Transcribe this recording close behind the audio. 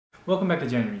Welcome back to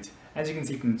Jenny Reads. As you can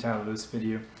see from the title of this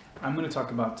video, I'm going to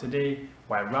talk about today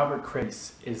why Robert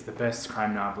Crais is the best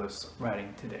crime novelist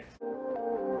writing today.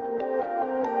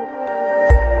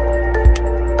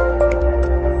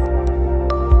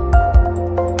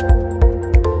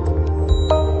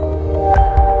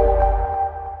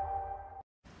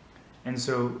 And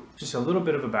so, just a little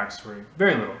bit of a backstory,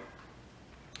 very little.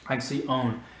 I actually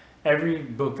own every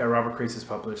book that Robert Crais has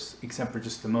published, except for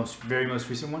just the very most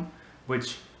recent one,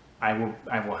 which I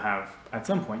will have at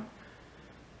some point.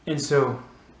 And so,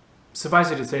 suffice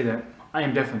it to say that I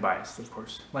am definitely biased, of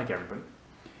course, like everybody.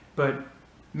 But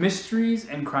mysteries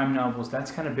and crime novels, that's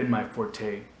kind of been my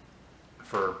forte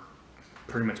for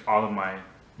pretty much all of my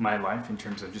life in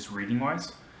terms of just reading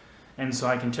wise. And so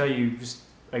I can tell you just,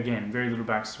 again, very little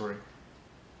backstory.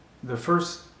 The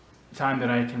first time that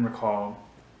I can recall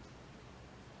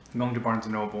going to Barnes &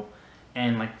 Noble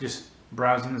and like just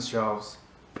browsing the shelves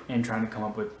and trying to come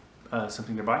up with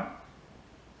something to buy,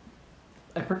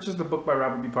 I purchased a book by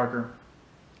Robert B. Parker,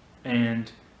 and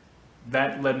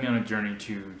that led me on a journey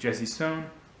to Jesse Stone,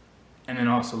 and then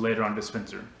also later on to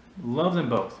Spencer. Love them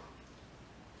both,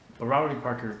 but Robert B.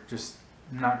 Parker just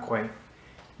not quite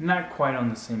on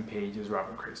the same page as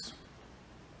Robert Crais.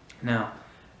 Now,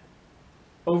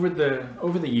 over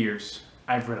the years,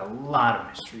 I've read a lot of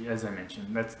mystery, as I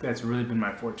mentioned. That's really been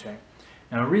my forte.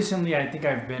 Now, recently, I think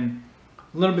I've been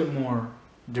a little bit more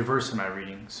diverse in my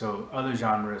reading, so other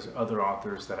genres, other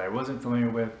authors that I wasn't familiar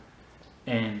with,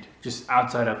 and just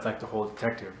outside of like the whole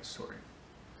detective story.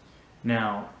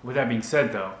 Now, with that being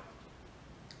said, though,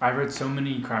 I've read so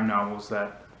many crime novels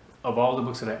that of all the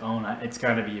books that I own, it's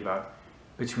got to be about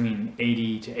between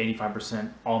 80 to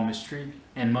 85% all mystery,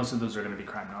 and most of those are going to be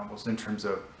crime novels in terms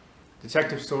of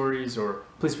detective stories or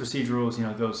police procedurals, you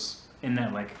know, those in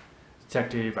that like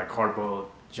detective, like hard-boiled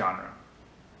genre.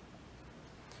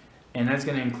 And that's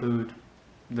going to include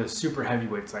the super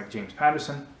heavyweights like James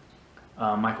Patterson,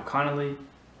 Michael Connelly,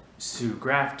 Sue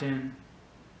Grafton,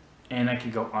 and I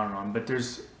could go on and on. But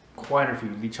there's quite a few.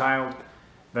 Lee Child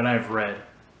that I've read,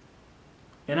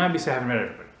 and obviously I haven't read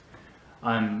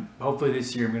everybody. Hopefully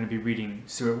this year I'm going to be reading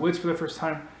Stuart Woods for the first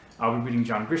time. I'll be reading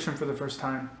John Grisham for the first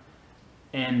time,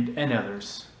 and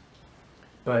others.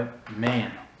 But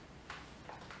man,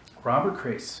 Robert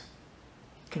Crais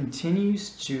continues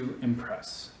to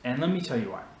impress, and let me tell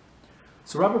you why.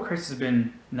 So Robert Crais has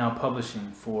been now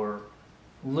publishing for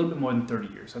a little bit more than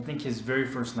 30 years. I think his very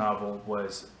first novel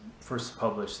was first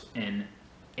published in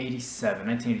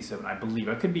 1987, I believe.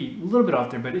 I could be a little bit off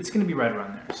there, but it's going to be right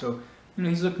around there. So, you know,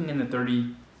 he's looking in the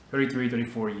 33,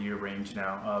 34 year range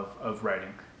now of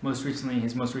writing. Most recently,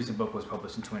 his most recent book was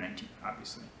published in 2019,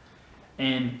 obviously.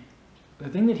 And the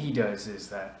thing that he does is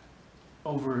that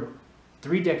over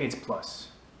 3 decades plus,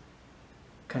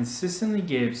 consistently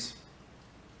gives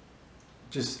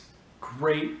just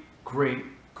great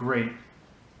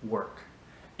work.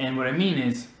 And what I mean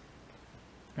is,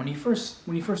 when he first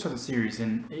started the series,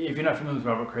 and if you're not familiar with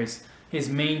Robert Crais, his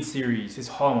main series, his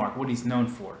hallmark, what he's known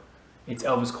for, it's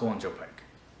Elvis Cole and Joe Pike.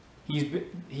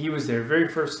 He was their very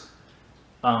first.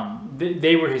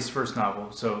 They were his first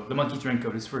novel. So The Monkey's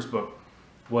Raincoat, his first book,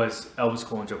 was Elvis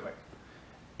Cole and Joe Pike.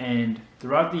 And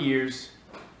throughout the years,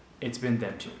 it's been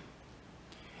them two.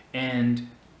 And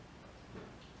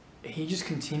he just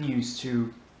continues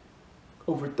to,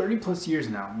 over 30 plus years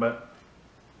now, but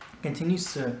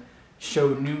continues to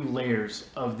show new layers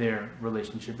of their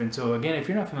relationship. And so again, if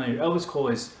you're not familiar, Elvis Cole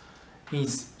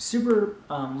he's super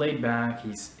laid back,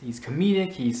 he's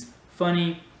comedic, he's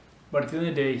funny, but at the end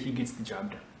of the day, he gets the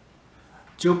job done.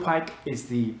 Joe Pike is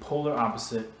the polar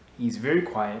opposite. He's very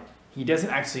quiet. He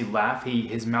doesn't actually laugh.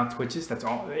 His mouth twitches. That's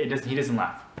all. He doesn't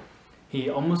laugh. He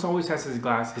almost always has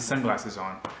his sunglasses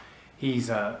on.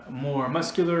 He's more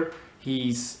muscular.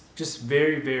 He's just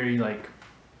very like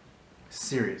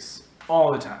serious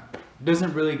all the time.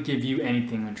 Doesn't really give you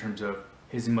anything in terms of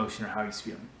his emotion or how he's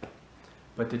feeling.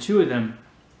 But the two of them,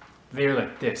 they're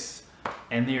like this,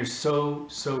 and they are so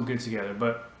good together.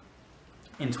 But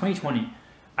in 2020,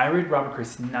 I read Robert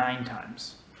Crais 9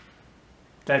 times.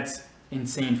 That's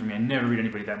insane for me. I never read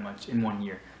anybody that much in 1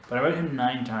 year. But I read him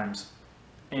 9 times.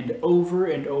 And over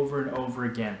and over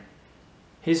again,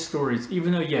 his stories,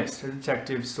 even though yes, they're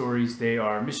detective stories, they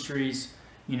are mysteries,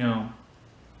 you know,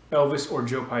 Elvis or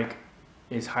Joe Pike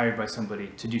is hired by somebody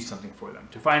to do something for them,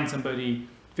 to find somebody,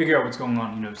 figure out what's going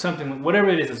on, you know, something, whatever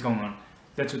it is that's going on,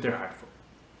 that's what they're hired for.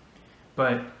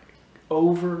 But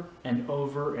over and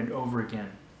over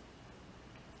again,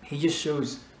 he just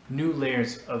shows new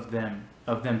layers of them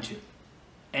two.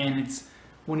 And it's,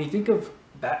 when you think of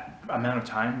that amount of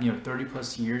time, you know, 30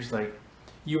 plus years, like,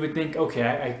 you would think, okay,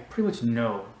 I pretty much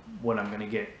know what I'm going to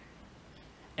get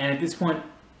And at this point,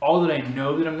 all that I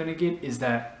know that I'm going to get is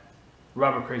that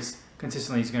Robert Crais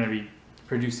consistently is going to be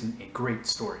producing a great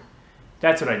story.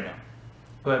 That's what I know.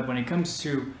 But when it comes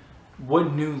to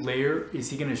what new layer is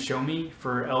he going to show me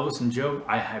for Elvis and Joe,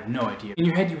 I have no idea. In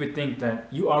your head, you would think that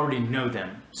you already know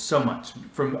them so much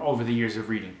from over the years of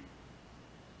reading.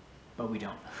 But we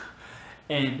don't.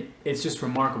 And it's just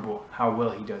remarkable how well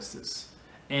he does this.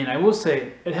 And I will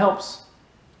say, it helps.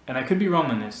 And I could be wrong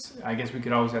on this. I guess we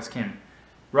could always ask him.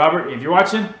 Robert, if you're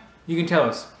watching, you can tell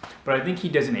us. But I think he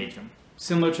doesn't age them.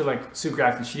 Similar to like Sue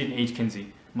Grafton, she didn't age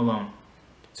Kinsey Malone.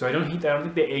 So I don't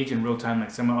think they age in real time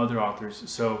like some other authors.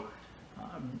 So,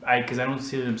 because I don't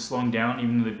see them slowing down,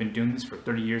 even though they've been doing this for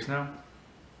 30 years now.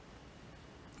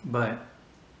 But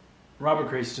Robert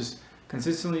Crais just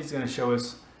consistently is going to show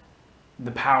us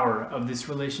the power of this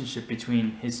relationship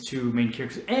between his two main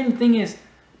characters. And the thing is,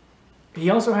 he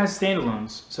also has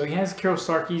standalones. So he has Carol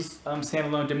Starkey's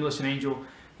standalone, Demolition Angel.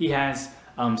 He has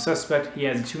Suspect. He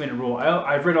has a 2-minute rule.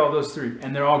 I've read all those through,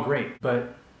 and they're all great.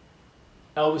 But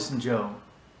Elvis and Joe,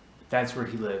 that's where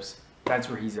he lives. That's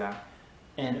where he's at.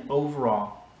 And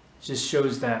overall, just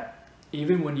shows that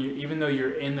even though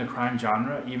you're in the crime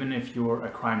genre, even if you're a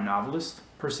crime novelist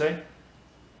per se,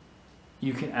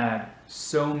 you can add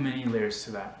so many layers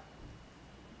to that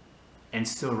and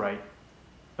still write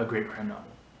a great crime novel.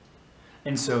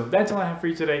 And so that's all I have for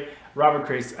you today. Robert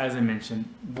Crais, as I mentioned,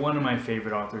 one of my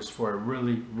favorite authors for a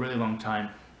really, really long time.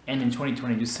 And in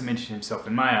 2020, just cemented himself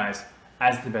in my eyes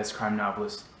as the best crime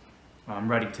novelist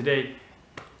writing today.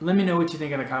 Let me know what you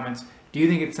think in the comments. Do you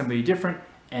think it's somebody different?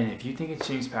 And if you think it's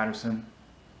James Patterson,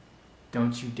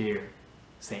 don't you dare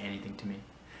say anything to me.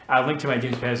 I'll link to my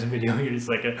James Patterson video here in a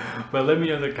second. But let me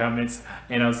know in the comments,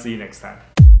 and I'll see you next time.